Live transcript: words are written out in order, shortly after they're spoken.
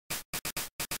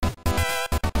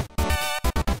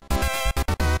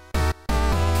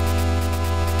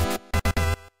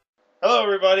Hello,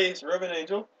 everybody. It's Ruben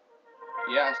Angel.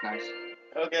 Yeah, that's nice.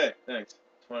 Okay, thanks.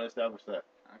 Just want to establish that.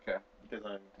 Okay. Because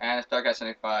I'm. And it's Dark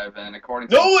 75, and according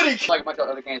to Nobody. like a bunch of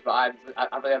other games, but I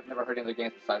really have never heard any other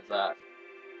games besides that.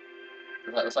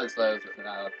 Besides those,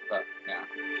 but yeah.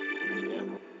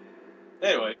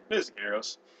 Anyway, this is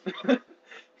Aeros.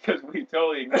 Because we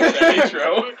totally ignored that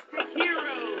intro.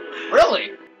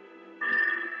 Really?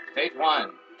 Stage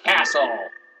 1, Castle.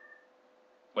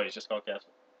 Wait, it's just called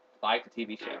Castle. Like the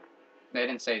TV show. They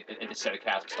didn't say it just said a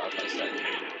castle style, so I said.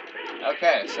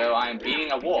 Okay, so I'm beating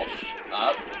a wolf.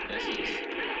 Up. This is.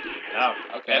 Oh.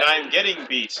 Okay. And I'm getting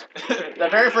beat. The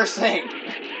very first thing,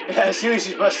 as soon as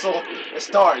you whistle, it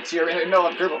starts. You're in the middle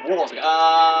of a group of wolves. Okay.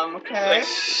 Like,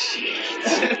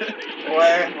 shit.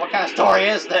 What kind of story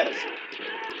is this?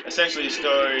 Essentially, the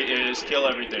story is kill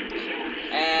everything.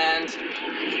 And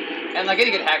like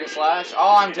getting a hack and slash,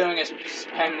 all I'm doing is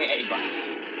spamming the A button.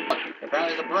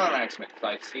 Apparently there's a Bruin next to me, because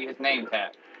I see his name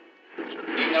tag.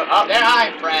 Even though, oh, there,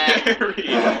 hi, friend! There we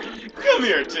go. Come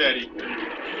here, Teddy.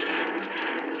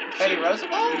 Teddy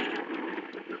Roosevelt?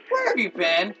 Where have you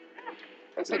been?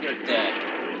 Looks like you're dead.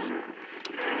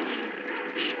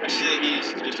 I see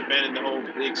he's just abandoned the whole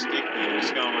big stick thing.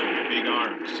 He's going with big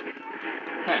arms.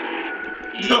 Huh.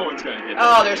 No one's gonna get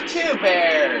that. Oh, there's two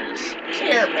bears!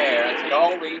 Care Bear, that's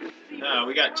Gold Leaf. No,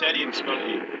 we got Teddy and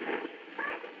Smokey.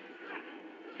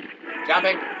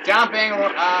 Jumping!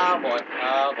 Oh boy,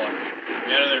 oh boy.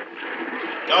 Get out of there.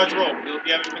 Dodge roll.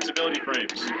 You have invincibility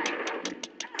frames.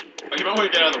 Oh, you might want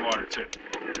to get out of the water, too.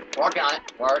 Working on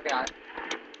it.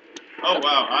 Oh,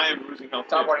 wow. I am losing health,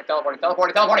 too.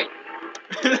 Teleporting!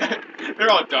 They're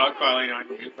all dogpiling on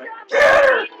you. Like,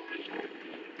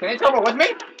 Can they teleport with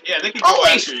me? yeah, they can go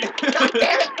after you. God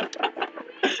damn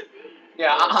it!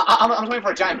 Yeah, I'm waiting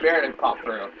for a giant bear to pop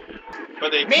through.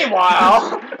 But they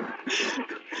Meanwhile...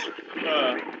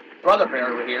 Brother bear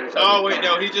over here. Oh, wait,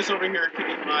 no. He's just over here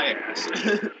kicking my ass.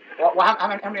 Well, how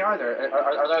many are there?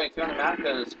 Are there only 2 on the map?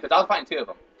 Because I was fighting 2 of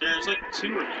them. There's like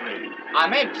 2 or 3. I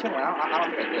may have killed one. I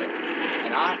don't think I did.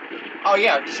 And I... Oh,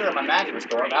 yeah, sure, my magic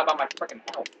restored, but how about my freaking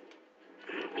health?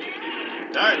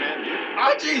 Alright, man.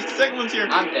 Oh, jeez, the second one's here.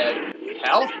 I'm dead.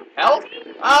 Health?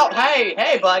 Oh,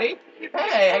 hey, buddy.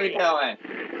 Hey, how you doing?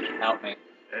 Help me.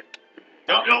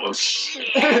 Don't, oh,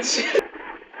 shit.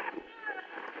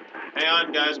 Hang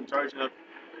on, guys, I'm charging up.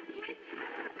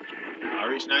 I'll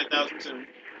reach 9,000 soon.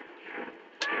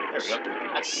 There we go.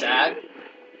 That's sad.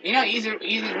 You know, easy to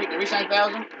reach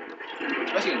 9,000?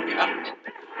 Especially how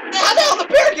the hell did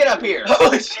the bear get up here?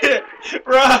 Holy shit!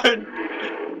 Run!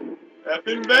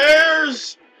 Effing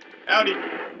bears! Howdy.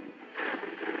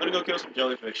 I'm gonna go kill some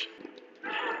jellyfish.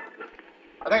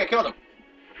 I think I killed him.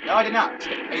 No, I did not.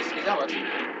 He's almost.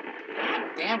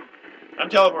 Damn. I'm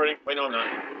teleporting. Wait, no, I'm not.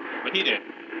 But he did.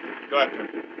 Go after him.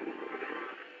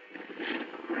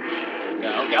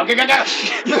 Go.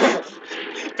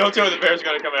 Don't tell me the bear's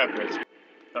gonna come after us.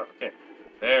 Oh, okay.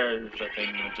 There's the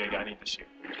thing, Jake, I need to shoot.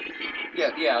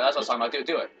 Yeah, that's what I'm talking about.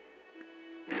 Do it.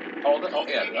 Hold it. Oh,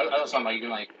 yeah, that's what I'm talking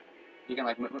about. You can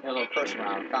move a little cursor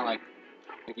around, kind of like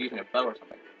using a bow or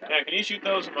something. Yeah, can you shoot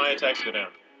those and my attacks go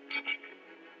down?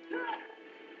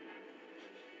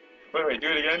 Wait, do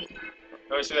it again?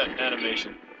 Oh, I see that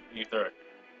animation. You throw it.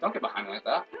 Don't get behind me like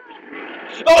that.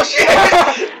 Oh, shit!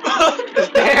 This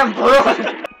damn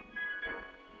Bruin!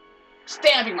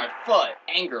 Stamping my foot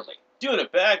angrily. Doing a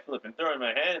backflip and throwing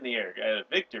my hand in the air. I had a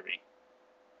victory.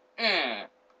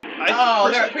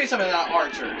 There's please something about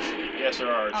archers. Yes,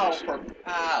 there are archers.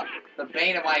 The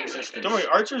bane of my existence. Don't worry,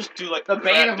 archers do like the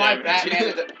bane of my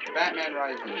damage. Batman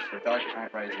Rises, or Dark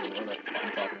Knight Rises, what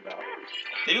I'm talking about.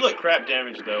 They do like crap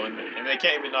damage though, and they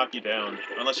can't even knock you down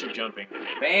unless you're jumping.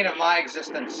 Bane of my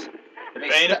existence. The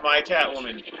bane of my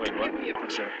Catwoman. Wait, what? Yeah, for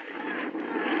sure.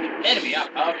 Enemy up.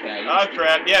 Okay. Oh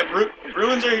crap! Yeah,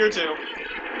 Bruins are here too.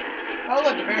 Oh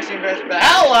look, the bear seems embarrassed. But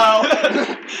hello.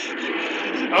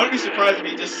 I wouldn't be surprised if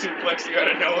he just suplexed you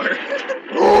out of nowhere.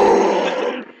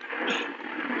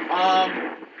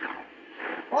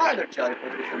 Why are there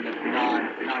jellyfishes in the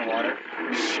non-water?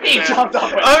 He jumped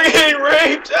off. I'm getting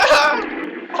raped!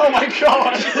 Oh my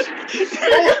god!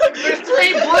 There's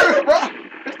 3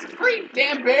 There's 3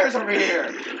 damn bears over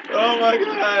here! Oh my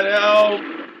god, help!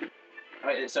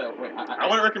 Wait, I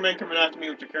wouldn't recommend coming after me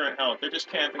with your current health. They're just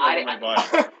camping over my body.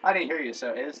 I didn't hear you,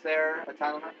 so is there a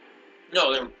time limit?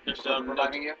 No, there's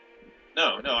reviving you?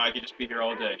 No, I could just be here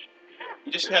all day.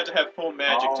 You just have to have full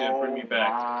magic to bring me back.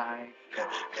 My god.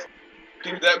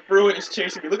 Dude, that Bruin is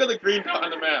chasing me. Look at the green dot on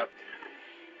the map.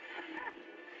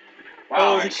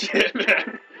 Wow. Holy shit,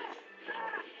 man.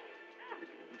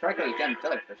 Frankly, damn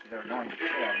jellyfish, they're annoying the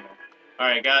shit out of me.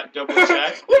 Alright, got double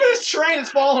attack. Look at this train that's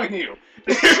following you.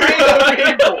 This train of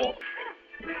people.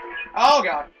 Oh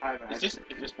god. It's just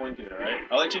one dude, alright?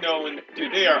 I'll let you know when.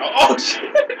 Dude, they are. Oh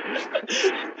shit!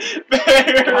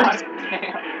 Bears! God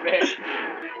damn, bears.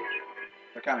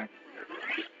 They're coming.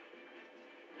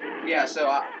 Yeah,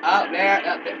 so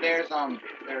there's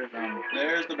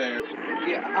There's the bear.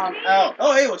 yeah Ow!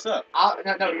 Oh hey, what's up?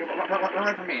 no,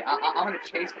 run for me. I'm gonna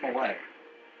chase them away.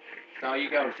 So you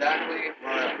go exactly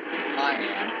where I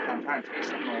am. So I'm trying to chase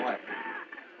them away.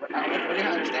 What do you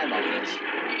understand about this?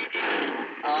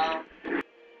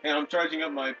 And I'm charging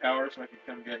up my power so I can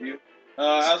come get you.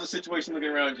 How's the situation looking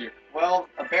around you? Well,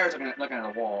 a bear's looking at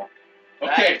a wall.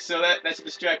 Okay, so that's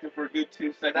distracting for a good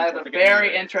 2 seconds. That is a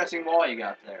very interesting wall you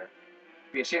got there.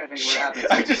 It'd be a shame if anything would happen.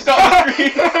 I just saw the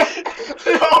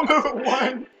screen. I'll move it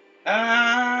one.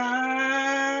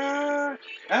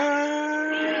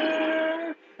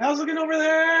 How's it looking over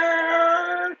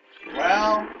there?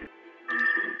 Well,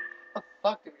 what the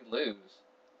fuck did we lose?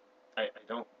 I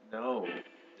don't know.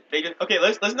 They just, okay,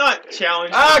 let's not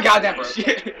challenge. Ah, goddamn brute.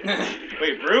 Shit.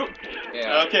 Wait, brute?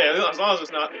 Yeah. Okay, as long as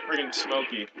it's not friggin'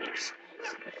 smoky.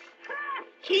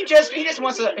 He just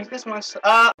wants to.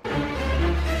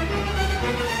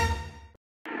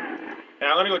 Now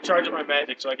I'm gonna go charge up my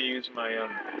magic so I can use my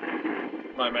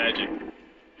my magic.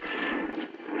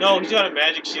 No, he's got a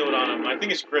magic shield on him. I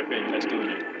think it's Griffin that's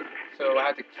doing it. So I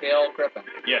have to kill Griffin.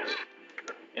 Yes.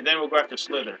 And then we'll go after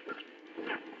Slither.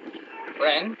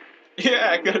 Ren?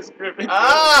 Yeah, because Griffin.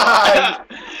 Ah!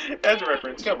 That's a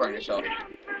reference. Go burn yourself.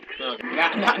 Okay.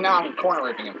 Now I'm corner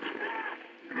raping him.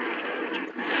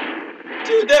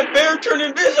 Dude, that bear turned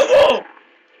invisible!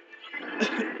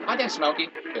 Goddamn Smokey.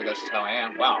 Because that's just how I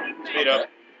am. Wow. Speed up.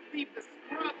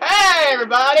 Hey,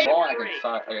 everybody! Oh, I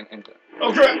can into it.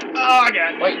 Oh, crap! Oh, I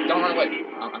got it. Wait, don't run away.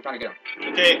 I'm trying to get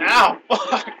him. Okay, ow!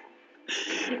 Fuck!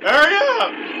 Hurry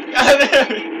up! God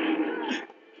damn it!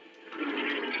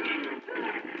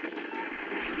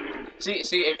 See,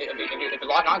 if you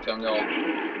lock onto him, they'll...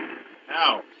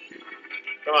 Ow.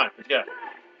 Come on, let's go.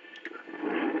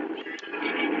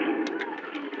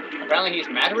 Apparently he's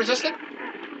mad resistant?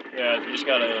 Yeah, we just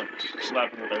gotta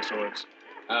slap him with our swords.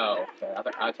 Oh, okay.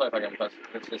 I thought if I got this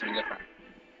something different.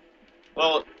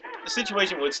 Well, the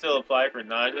situation would still apply for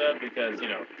Naja because, you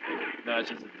know,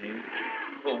 Naja's a dude.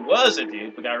 Well, was a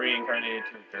dude, but got reincarnated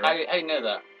to a girl. How do you know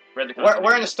that? Read the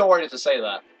Where in the story does it say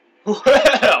that?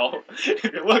 Well, if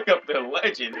you look up the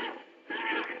legend.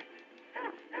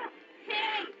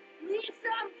 Hey, leave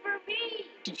some for me.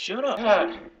 Dude, shut up.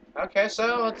 Okay,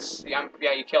 so let's... Yeah,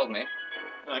 you killed me.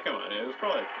 Oh, come on, it was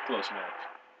probably a close match.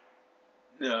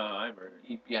 No, I murdered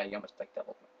you. Yeah, you almost like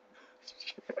doubled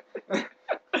me.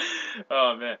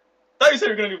 Oh, man. Thought you said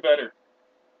you were gonna do better.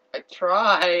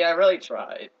 I really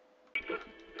tried.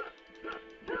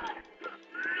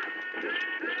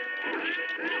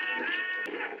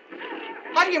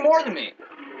 How do you get more than me?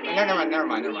 Never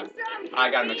mind. I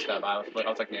got mixed up. I was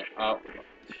like, yeah. Oh,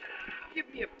 Give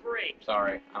me a break.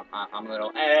 sorry. I'm a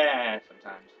little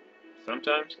sometimes.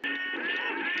 Sometimes?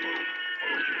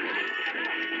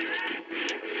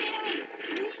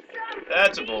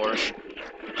 That's a bore.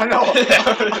 I know.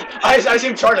 I see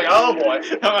him charging. Oh boy.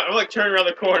 I'm like turning around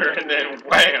the corner and then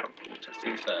wham! Just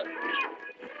use that.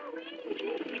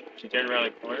 She turned around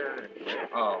the corner and wham.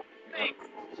 Oh. Thanks.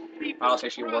 I'll say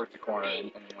she worked the corner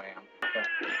and wham. Okay.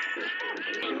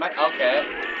 Okay.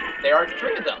 There are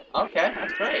 3 of them. Okay,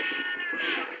 that's great.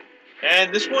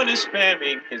 And this one is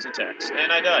spamming his attacks,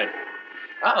 and I died.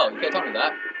 Uh-oh, you can't tell me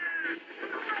that.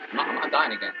 I'm not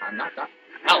dying again. I'm not dying.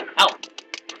 Help!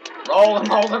 Rolling.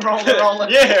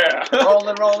 Yeah!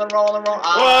 rolling.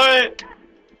 What?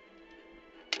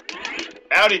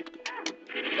 Howdy.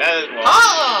 That is one.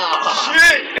 Ah!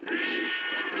 Shit!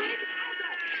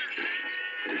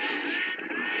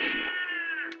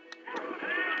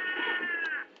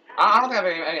 I don't think I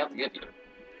have any help to give you.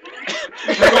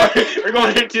 We're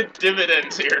going into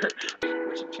dividends here.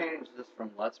 We should change this from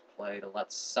Let's Play to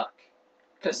Let's Suck.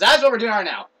 Because that's what we're doing right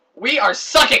now. We are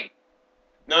sucking!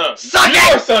 No. Sucking!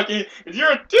 You're sucky!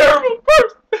 You're a terrible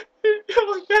person! You're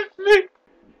like that to me!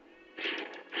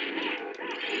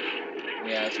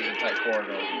 Yeah, this is a tight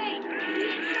corridor.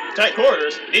 Tight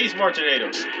quarters? These more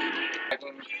tornadoes. I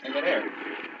can in midair.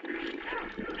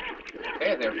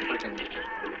 Okay, they're freaking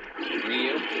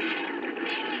Ryu.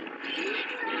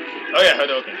 Oh yeah,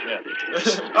 Hadouken, yeah.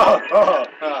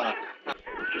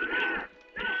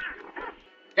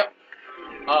 Yep.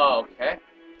 Oh, okay.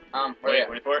 Where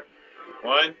Wait for it.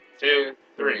 1, 2,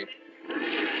 3.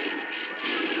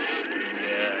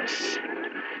 Yes.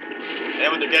 And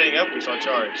when they're getting up, we saw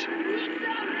charge.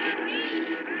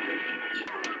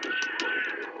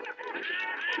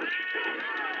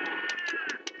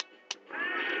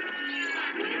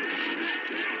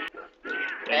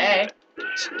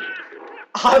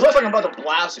 I look like I'm about to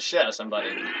blast the shit out of somebody.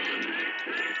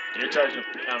 You're charging up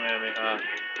coming at me, huh?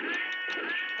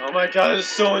 Oh my god, this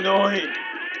is so annoying!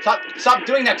 Stop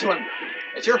doing that to him!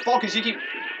 It's your fault because you keep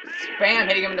spam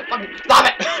hitting him in the fucking. Stop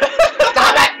it!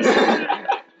 Stop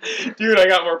it! Dude, I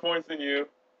got more points than you.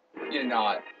 You did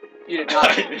not. You did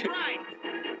not.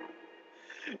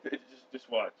 Just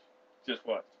watch. Just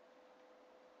watch.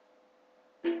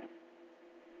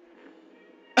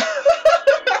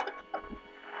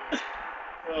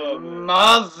 Oh, man.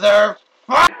 Motherfucker!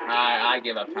 I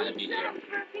give up trying to beat you.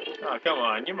 Oh, come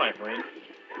on, you might win.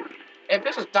 If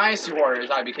this was Dynasty Warriors,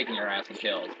 I'd be kicking your ass in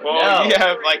kills. But Well, no. you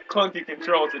have, like, clunky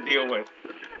controls to deal with.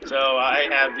 So, I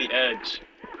have the edge.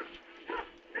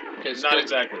 Not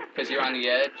exactly. Because you're on the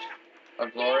edge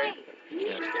of glory?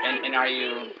 Yes. And are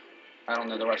you... I don't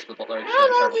know the rest of the lyrics.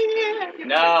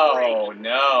 No,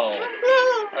 no.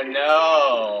 Oh,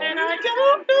 no. And I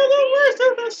don't know the words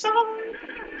of the song.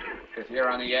 Because you're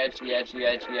on the edge, the edge, the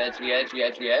edge, the edge, the edge, the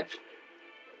edge, the edge.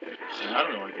 I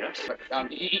don't know, I guess.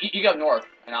 But, you go north,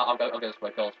 and I'll go this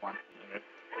way, kill this one. Okay.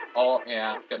 Oh,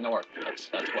 yeah, go north. That's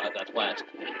west.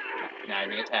 Now you're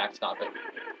being attacked, stop it.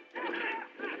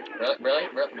 Really?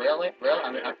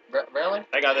 I mean, really?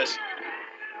 I got this.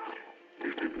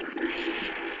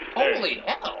 Holy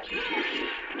hell!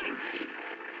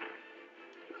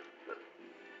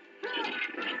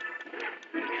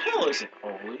 Hell isn't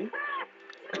holy.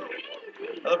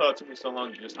 I love how it took me so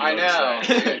long to just I know. notice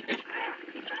that.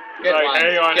 Good Right, one.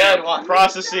 hang on, Good I'm one.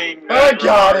 processing. I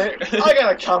got it. I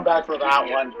gotta come back for that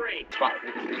one. He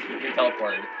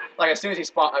teleported. Like as soon as he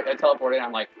spawned, I teleported.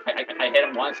 I'm like, I hit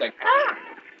him once, like ah.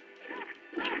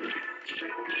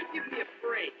 Give me a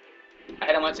break. I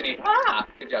hit him once and he ah.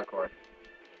 Good job, Corey.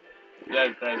 That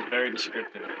is very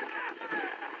descriptive.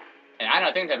 And I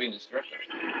don't think that'd be descriptive.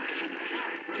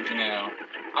 Because you know,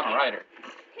 I'm a writer.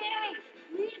 Hey,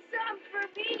 leave some for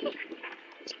me.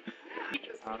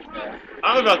 Okay.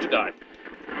 I'm about to die.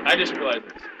 I just realized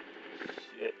this.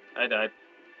 Shit, I died.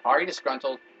 Are you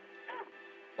disgruntled?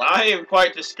 I am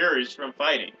quite discouraged from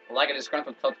fighting. Like a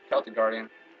disgruntled Celtic Guardian.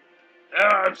 Oh,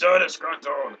 I'm so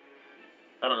disgruntled.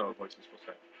 I don't know what voice I'm supposed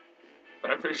to say.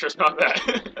 But I'm pretty sure it's not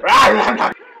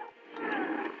that.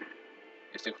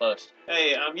 It's too close.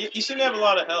 Hey, you seem to have a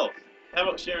lot of health. How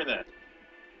about sharing that?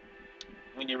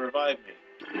 When you revive me.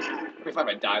 If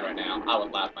I died right now, I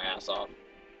would laugh my ass off.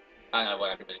 I know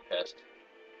what everybody's pissed.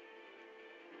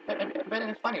 But in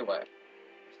a funny way.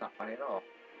 It's not funny at all.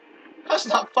 That's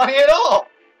not funny at all!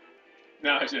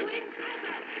 No, I should.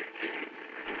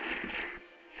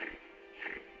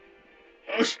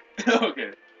 Oh,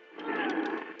 okay.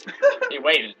 He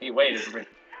waited.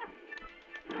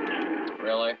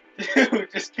 Really? Dude,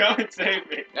 just come and save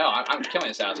me. No, I'm killing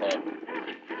this asshole.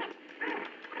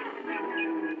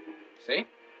 See?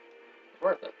 It's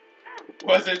worth it.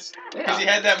 Was it? Because Yeah. he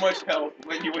had that much health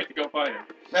when you went to go fight him.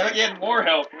 I think he had more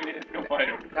health when you didn't go fight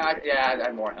him. No, I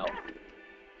had more health.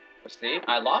 But see,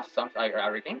 I lost some, I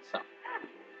regained some.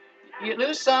 You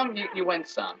lose some, you win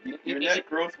some. Your net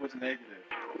growth was negative.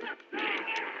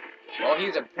 Well,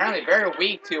 he's apparently very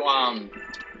weak to,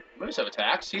 moveset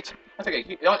attacks. I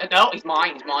think no, he's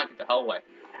mine, get the hell away.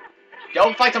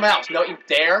 Go fight someone else, don't you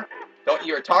dare.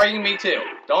 You're targeting me too.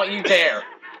 Don't you dare.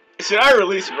 Should I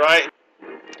release right?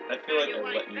 I feel like I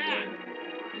let you win.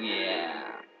 Yeah.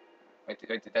 Wait,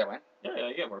 did I win? Yeah,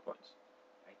 you get more points.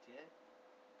 I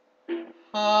did?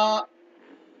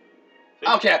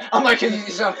 Okay, I'm gonna kill you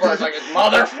some first, like his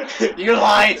mother. You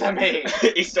lied to me.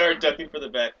 He started ducking for the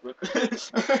back.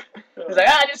 He's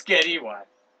like, just kidding, you won.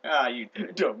 Ah, you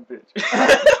did. Dumb bitch.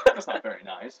 That's not very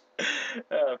nice.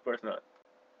 Of course not.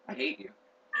 I hate you.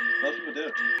 Most people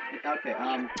do. Okay,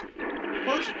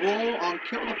 first rule,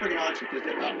 kill the friggin' archer,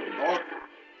 because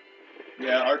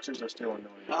Yeah, archers are still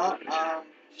annoying.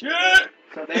 Shit!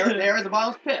 So there is a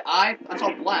bottomless pit. I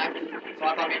saw black, so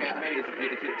I thought maybe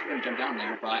it's gonna jump down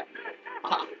there, but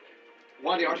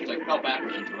one of the archers like fell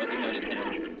backwards into it, even though it didn't hit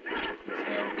him. So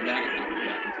and then I got knocked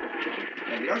back into it.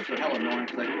 Yeah, the archers are hella annoying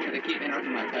because they keep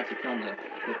interrupting my attacks and killing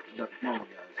the normal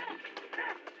guys.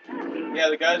 Yeah,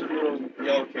 the guys with little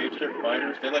yellow capes, they're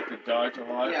fighters. They like to dodge a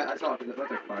lot. Yeah, I saw it because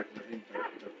they're fighters.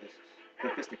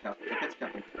 They're fisticuffing.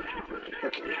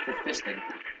 They're fisting.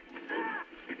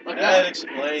 Look That down.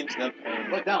 explains the pain.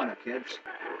 Look down there, kids.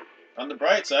 On the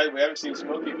bright side, we haven't seen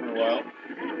Smokey for a while.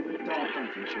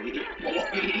 Don't do shit.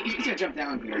 He's gonna jump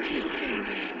down here. He's gonna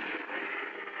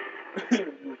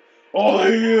down.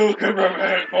 Only you can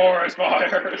prevent forest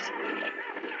fires!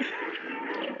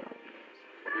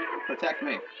 Protect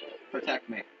me. Protect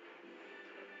me.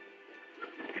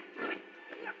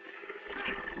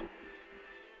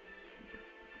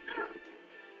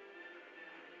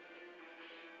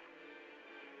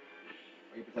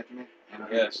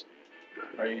 Yes.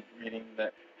 Are you reading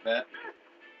that?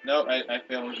 No, I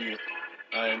failed you.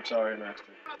 I am sorry,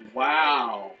 Master.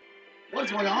 Wow.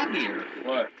 What's going on here?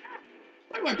 What?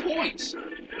 Look at my points.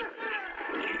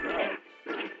 Oh.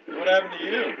 What happened to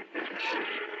you?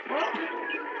 Well,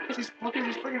 because these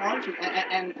freaking archers,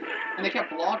 and they kept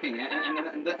blocking,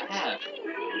 and then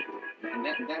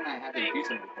I had to do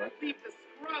something quick. Leave the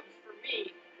scrubs for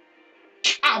me.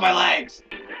 Ow, my legs!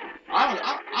 I'm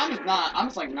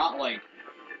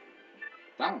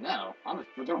I don't know.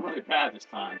 We're doing really bad this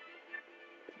time.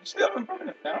 You still haven't broken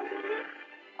a thousand?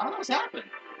 I don't know what's happened.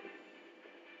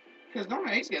 Because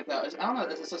normally I used to get that. I don't know.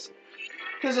 It's just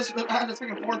because I have this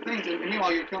freaking 4 things, and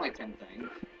meanwhile you're killing like 10 things.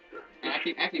 And I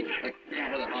keep like figuring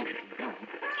out where the hell I'm going.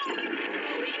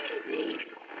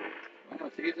 I know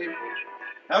it's easy.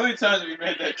 How many times have you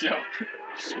made that joke?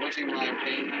 Switching my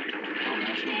thing. I don't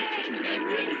know. Switching the bag.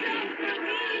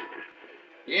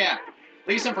 Yeah.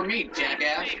 Leave some for me,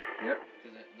 jackass. Yep.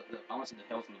 I want to see the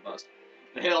hills on the bus.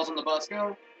 The hills on the bus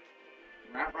go.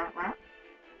 Rap, rap, rap.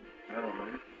 I don't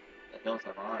know. The hills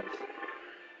have eyes.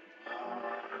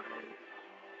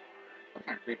 That's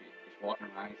kind of creepy. He's walking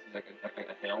around. He sees like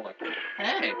a hill. Like,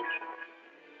 hey,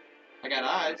 I got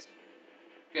eyes.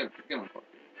 Good one, Corky.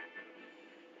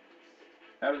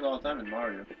 Happens all the time in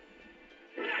Mario.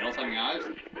 Hills having eyes?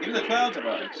 Even the clouds have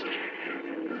eyes. I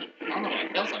don't know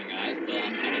about hills having eyes, but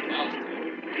I'm having clouds too.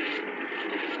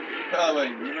 By the way,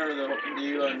 do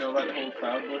you know about the whole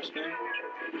cloud bush thing?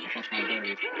 Sounds kind of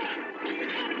dirty.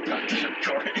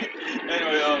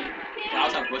 Anyway,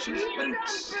 Clouds have bushes, but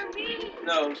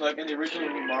no, it was like in the original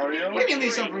Mario. what do you mean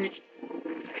leave some for me?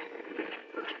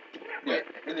 Yeah,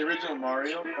 in the original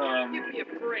Mario, Give me a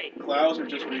break. clouds are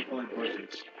just recolored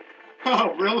bushes.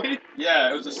 Oh, really? Yeah,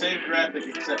 it was the same graphic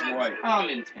except white. Oh,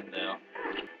 Nintendo.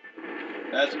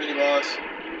 That's a mini boss.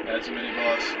 That's a mini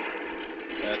boss.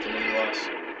 That's a mini boss.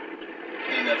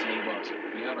 And that's a mini boss.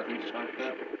 Do you have our things charged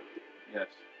up? Yes.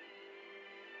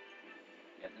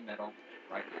 Yeah, in the middle.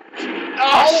 Right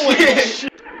now. Oh,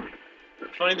 shit! The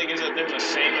funny thing is that there's the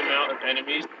same amount of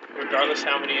enemies, regardless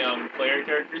how many player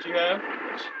characters you have.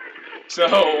 So,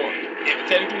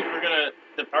 technically,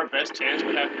 our best chance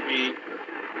would have to be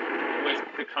with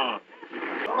the Kong.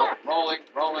 Rolling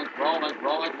towards the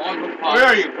pot. Where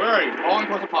are you? Rolling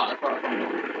towards the pot. That's what I'm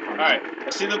doing. Alright, I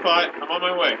see the pot. I'm on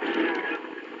my way.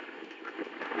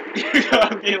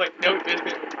 I'm getting like no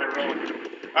distance with my rolling.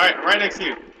 Alright, I'm right next to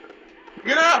you.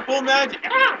 Get out! Full magic!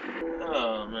 Ah!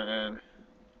 Oh, man.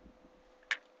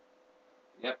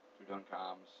 Yep, we're doing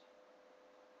comms.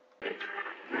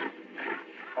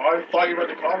 I thought you read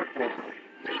the comic book.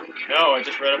 No, I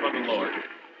just read up on the lore.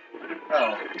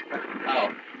 Oh.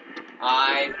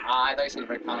 I thought you said you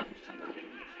read comic books or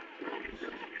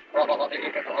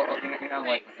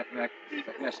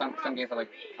something. Some games are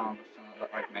like comic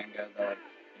books, like manga,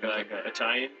 they're like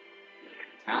Italian?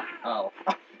 Oh.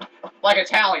 Like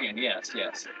Italian, yes.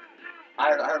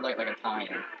 I heard like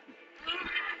Italian.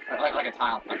 Like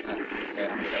Italian. Okay,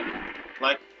 I'm good now.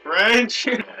 Like French?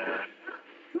 Good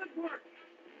work.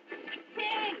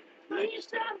 Hey, leave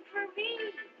some for me.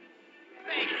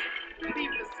 Thanks.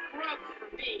 Leave the scrubs for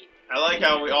me. I like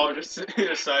how we all just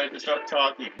decided to start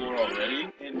talking more already.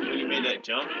 And when you made that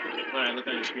jump, when I looked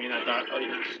on your screen, I thought, oh,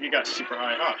 you got super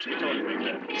high hops. You can totally make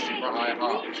that. Super high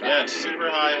hops. Yeah, super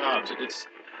high hops. Is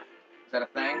that a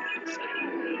thing?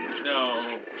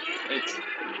 No,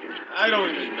 I don't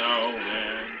even know,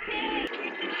 man.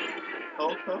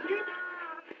 Hulk Hogan?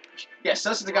 Yes,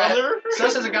 Sus is a guy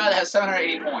that has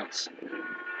 780 points.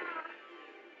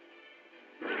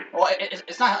 Well,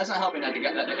 it's not helping that I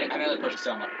know the person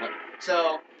so much.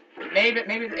 So maybe oh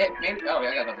yeah,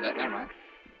 I got that. Never mind.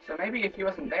 So maybe if he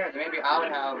wasn't there, then maybe I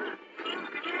would have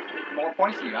more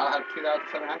points than you. I'll have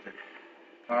 2,700.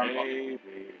 Maybe.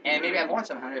 And maybe I have more than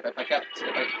 700 if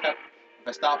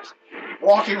I stopped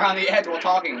walking around the edge while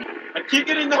talking. I keep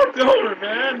getting knocked over,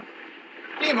 man.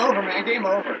 Game over, man. Game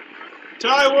over.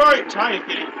 Ty, where are you? Ty is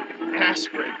getting ass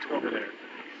raped over there.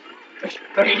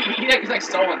 But he's like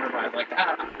stolen revive. Like,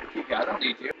 you guys, I don't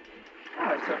need you.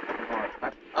 Oh, it's so fucking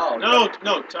hard.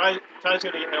 No, Ty's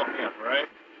gonna help me up, right?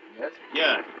 Yes?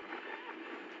 Yeah.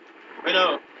 Wait,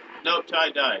 no,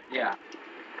 Ty died. Yeah.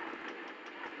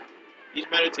 He's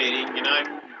meditating, and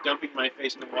I'm dumping my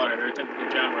face in the water every time I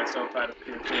drown myself out of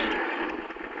pure shame.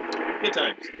 Good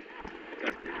times.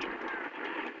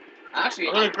 Actually,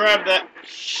 I'm gonna grab that.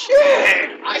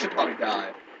 Shit! I should probably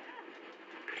die.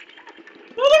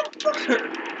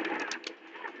 Motherfucker!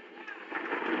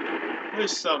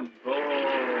 There's some bull.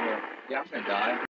 Yeah, I'm just gonna die.